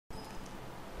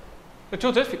So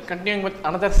this, we're continuing with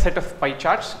another set of pie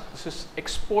charts. This is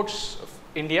exports of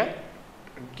India,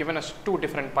 given us two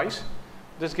different pies.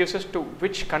 This gives us to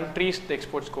which countries the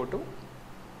exports go to.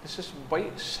 This is by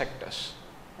sectors.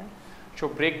 Right? So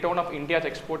breakdown of India's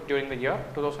export during the year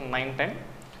 2009-10.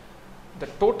 The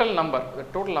total number, the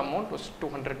total amount was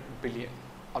 200 billion.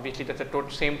 Obviously, that's the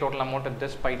same total amount in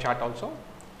this pie chart also.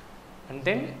 And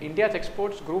then India's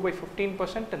exports grew by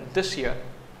 15% in this year.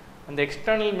 And the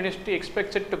external ministry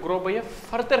expects it to grow by a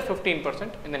further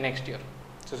 15% in the next year.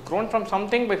 So it's grown from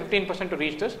something by 15% to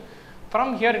reach this.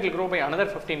 From here it will grow by another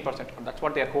 15%. That's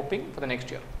what they are hoping for the next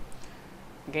year.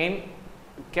 Again,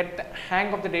 get the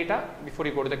hang of the data before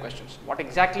you go to the questions. What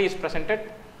exactly is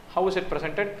presented? How is it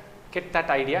presented? Get that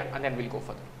idea and then we'll go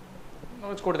further. Now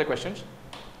let's go to the questions.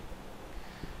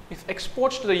 If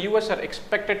exports to the US are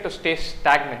expected to stay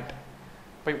stagnant,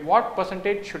 by what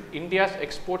percentage should India's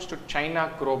exports to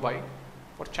China grow by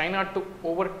for China to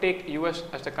overtake US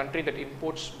as the country that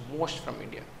imports most from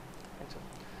India? So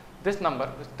this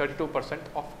number is 32%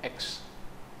 of X.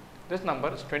 This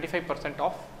number is 25%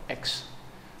 of X.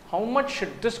 How much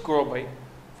should this grow by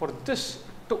for this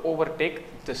to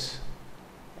overtake this?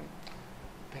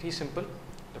 Very simple.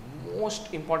 The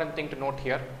most important thing to note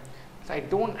here is I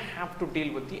don't have to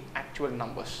deal with the actual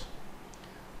numbers.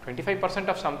 25%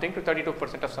 of something to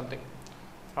 32% of something.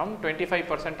 From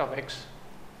 25% of X,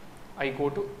 I go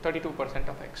to 32%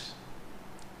 of X.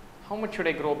 How much should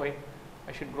I grow by?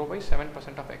 I should grow by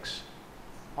 7% of X.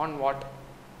 On what?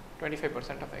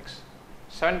 25% of X.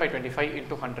 7 by 25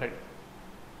 into 100,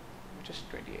 which is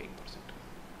 28%.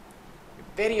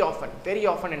 Very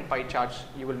often in pie charts,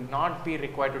 you will not be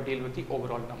required to deal with the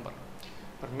overall number.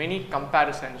 For many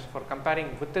comparisons, for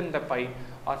comparing within the pie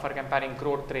or for comparing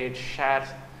growth rates, shares,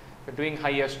 for doing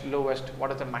highest, lowest,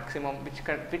 what is the maximum,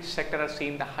 which sector has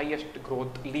seen the highest growth,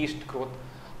 least growth,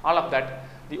 all of that,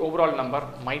 the overall number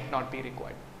might not be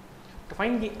required. To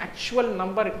find the actual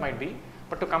number it might be,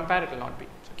 but to compare it will not be.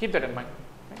 So keep that in mind.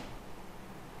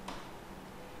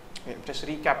 Right? Just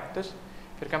recap this.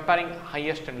 If you're comparing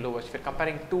highest and lowest, if you're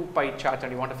comparing two pie charts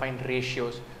and you want to find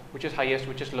ratios, which is highest,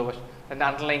 which is lowest, then the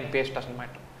underlying base doesn't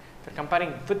matter. If you're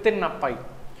comparing within a pie,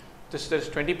 there is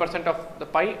 20% of the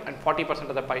pie and 40%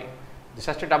 of the pie. This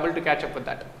has to double to catch up with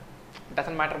that. It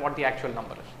doesn't matter what the actual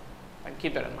number is. And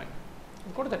keep that in mind.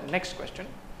 We'll go to the next question.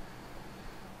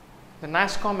 The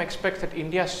NASSCOM expects that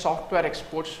India's software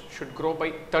exports should grow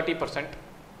by 30%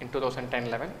 in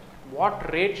 2010-11. What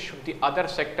rate should the other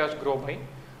sectors grow by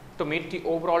to meet the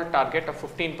overall target of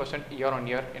 15% year on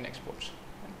year in exports?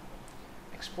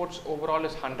 Exports overall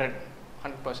is 100%.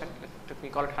 Let me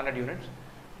call it 100 units.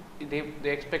 They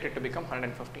expect it to become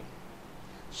 115.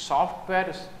 Software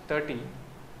is 30.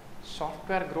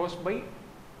 Software grows by,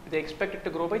 they expect it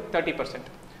to grow by 30%.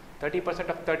 30%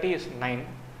 of 30 is 9.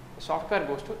 The software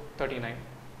goes to 39.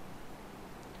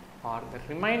 Or the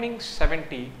remaining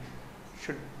 70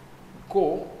 should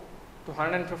go to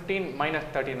 115 minus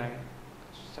 39,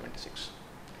 76.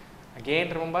 Again,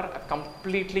 remember, I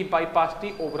completely bypassed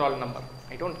the overall number.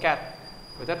 I don't care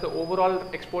whether the overall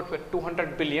exports were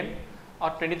 200 billion or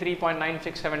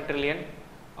 23.967 trillion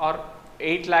or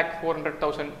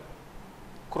 8,400,000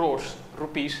 crores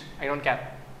rupees, I don't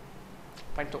care.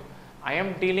 Fine. So I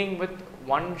am dealing with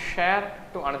one share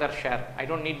to another share. I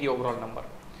don't need the overall number.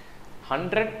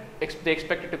 100, they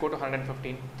expect it to go to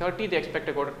 115. 30, they expect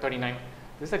to go to 39.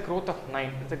 This is a growth of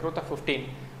 9. This is a growth of 15.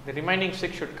 The remaining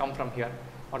 6 should come from here.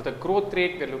 Or the growth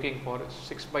rate we are looking for is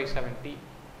 6 by 70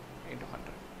 into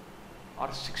 100.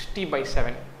 Or 60 by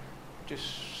 7, which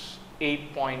is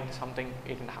 8 point something,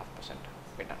 8.5%.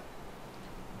 We're done.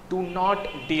 Do not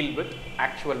deal with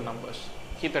actual numbers.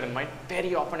 Keep that in mind.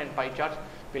 Very often in pie charts,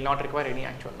 will not require any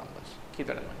actual numbers. Keep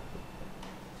that in mind.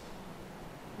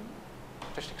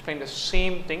 Just explain the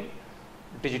same thing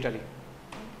digitally.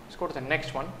 Let's go to the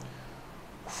next one.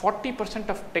 40%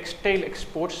 of textile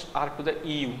exports are to the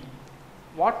EU.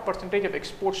 What percentage of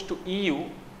exports to EU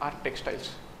are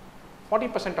textiles?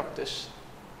 40% of this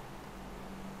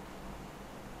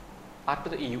are to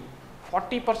the EU.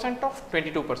 40% of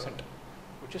 22%,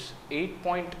 which is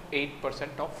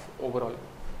 8.8% of overall.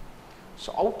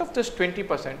 So out of this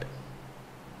 20%,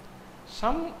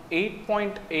 some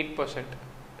 8.8%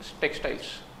 is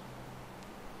textiles.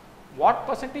 What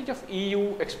percentage of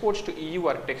EU exports to EU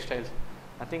are textiles?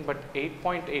 Nothing but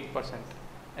 8.8%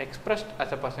 expressed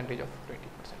as a percentage of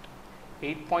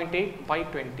 20%. 8.8 by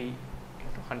 20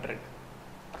 into 100.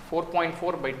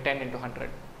 4.4 by 10 into 100,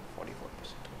 44%.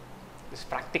 This is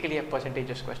practically a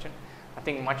percentages question.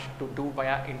 Nothing much to do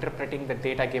via interpreting the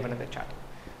data given in the chart.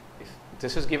 If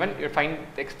this is given, you find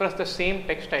express the same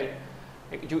textile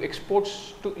You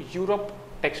exports to Europe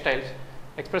textiles,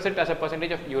 express it as a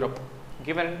percentage of Europe,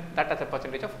 given that as a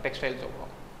percentage of textiles overall.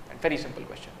 And very simple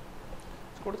question.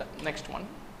 Let's go to the next one.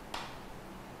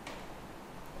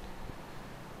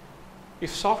 If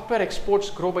software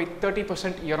exports grow by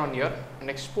 30% year on year and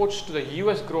exports to the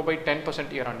US grow by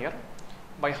 10% year on year,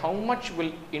 by how much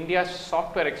will India's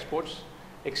software exports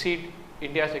exceed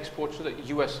India's exports to the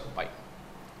US by?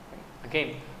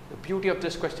 Again, the beauty of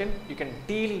this question, you can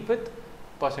deal with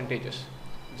percentages.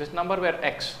 This number were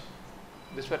X,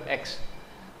 this were X.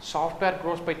 Software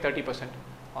grows by 30%,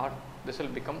 or this will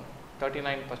become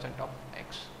 39% of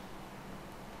X.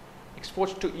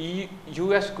 Exports to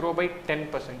US grow by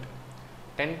 10%.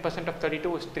 10% of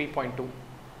 32 is 3.2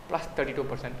 plus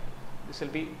 32%. This will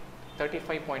be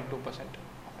 35.2%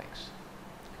 of X.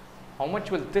 How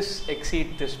much will this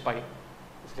exceed this by?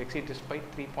 This will exceed this by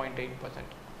 3.8%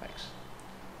 of X.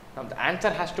 Now the answer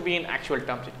has to be in actual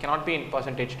terms. It cannot be in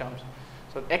percentage terms.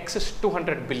 So X is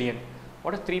 200 billion.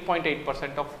 What is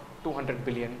 3.8% of 200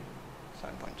 billion?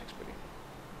 7.6 billion.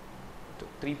 So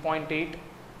 3.8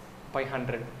 by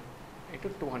 100 into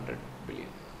 200 billion.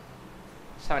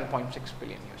 7.6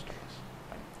 billion US dollars.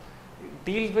 Right.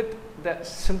 Deal with the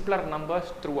simpler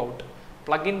numbers throughout.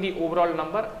 Plug in the overall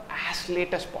number as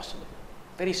late as possible.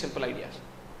 Very simple ideas.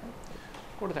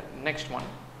 Go to the next one.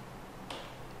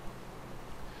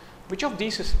 Which of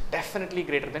these is definitely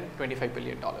greater than $25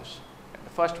 billion? The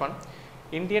first one,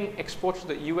 Indian exports to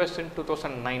the US in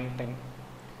 2009-10.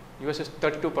 US is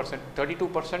 32%.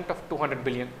 32% of 200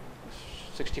 billion,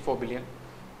 64 billion.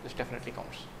 This definitely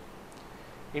counts.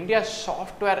 India's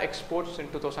software exports in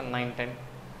 2009-10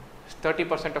 is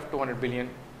 30% of 200 billion.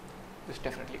 This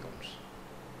definitely counts.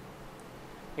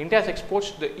 India's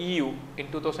exports to the EU in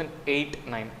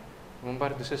 2008-9. Remember,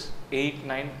 this is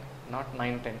 8-9, not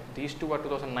 9-10. These two are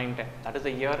 2009-10. That is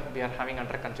the year we are having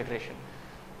under consideration.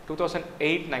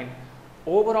 2008-9.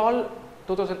 Overall,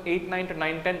 2008-9 to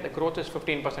 9-10, the growth is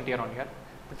 15% year on year.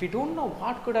 But we don't know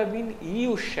what could have been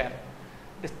EU's share.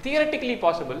 It is theoretically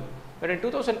possible. But in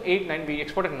 2008-9, we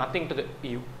exported nothing to the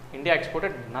EU. India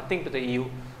exported nothing to the EU.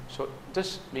 So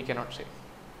this we cannot say.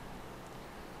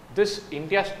 This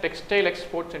India's textile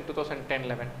exports in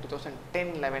 2010-11.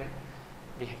 2010-11,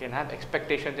 we can have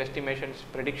expectations, estimations,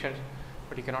 predictions,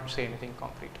 but you cannot say anything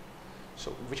concrete.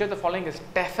 So which of the following is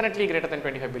definitely greater than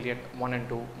 25 billion? 1 and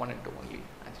 2, 1 and 2 only.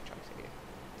 Answer choice again.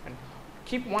 And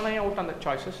keep one eye out on the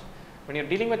choices. When you're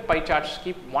dealing with pie charts,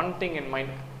 keep one thing in mind.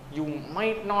 You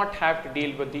might not have to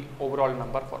deal with the overall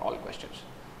number for all questions.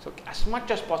 So as much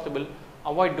as possible,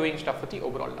 avoid doing stuff with the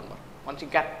overall number. Once you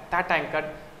get that anchored,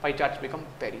 pie charts become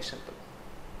very simple.